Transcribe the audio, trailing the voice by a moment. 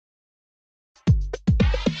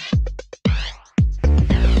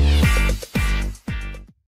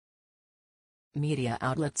Media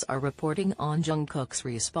outlets are reporting on Jungkook's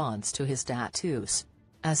response to his tattoos.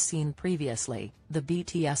 As seen previously, the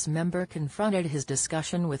BTS member confronted his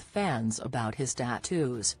discussion with fans about his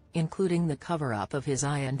tattoos, including the cover-up of his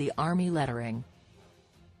eye and the army lettering.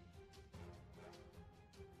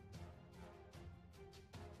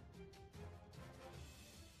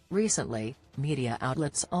 Recently, media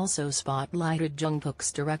outlets also spotlighted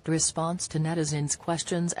Jungkook's direct response to netizens'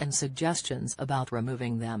 questions and suggestions about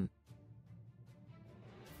removing them.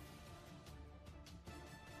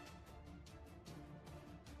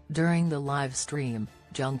 During the live stream,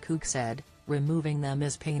 Jungkook said, "Removing them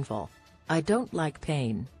is painful. I don't like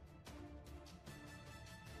pain.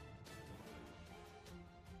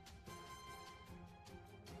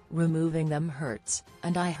 Removing them hurts,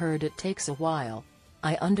 and I heard it takes a while.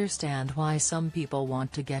 I understand why some people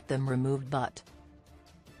want to get them removed, but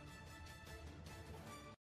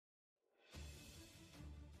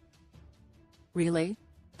really?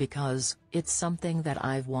 Because it's something that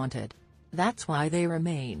I've wanted. That's why they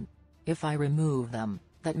remain. If I remove them,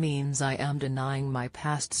 that means I am denying my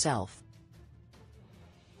past self."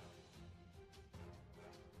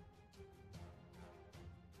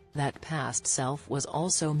 That past self was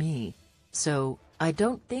also me. So, I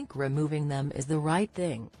don't think removing them is the right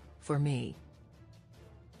thing, for me.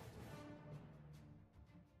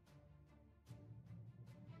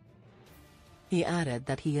 He added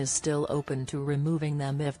that he is still open to removing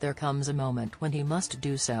them if there comes a moment when he must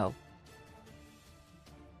do so.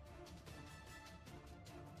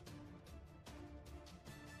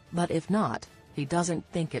 But if not, he doesn't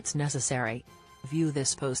think it's necessary. View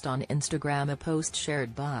this post on Instagram, a post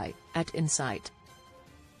shared by @insight.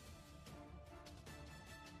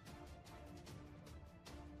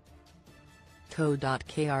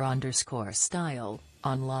 co.kr_style,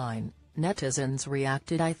 online, netizens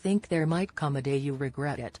reacted, "I think there might come a day you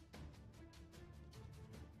regret it.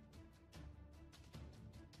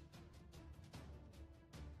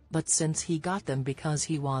 But since he got them because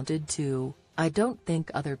he wanted to, I don't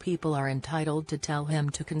think other people are entitled to tell him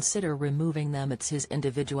to consider removing them. It's his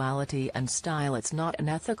individuality and style, it's not an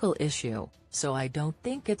ethical issue, so I don't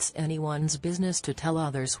think it's anyone's business to tell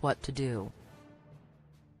others what to do."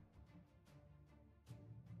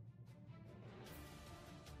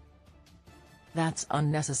 That's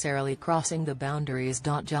unnecessarily crossing the boundaries.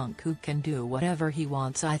 Jungkook can do whatever he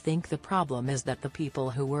wants. I think the problem is that the people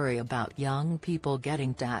who worry about young people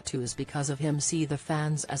getting tattoos because of him see the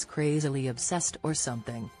fans as crazily obsessed or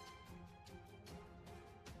something.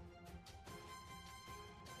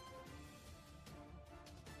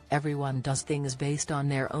 Everyone does things based on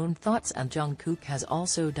their own thoughts, and Jungkook has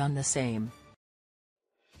also done the same.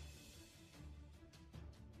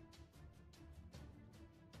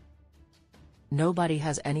 Nobody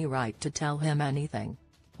has any right to tell him anything.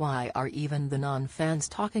 Why are even the non-fans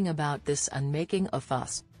talking about this and making a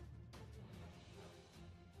fuss?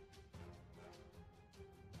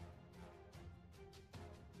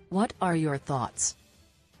 What are your thoughts?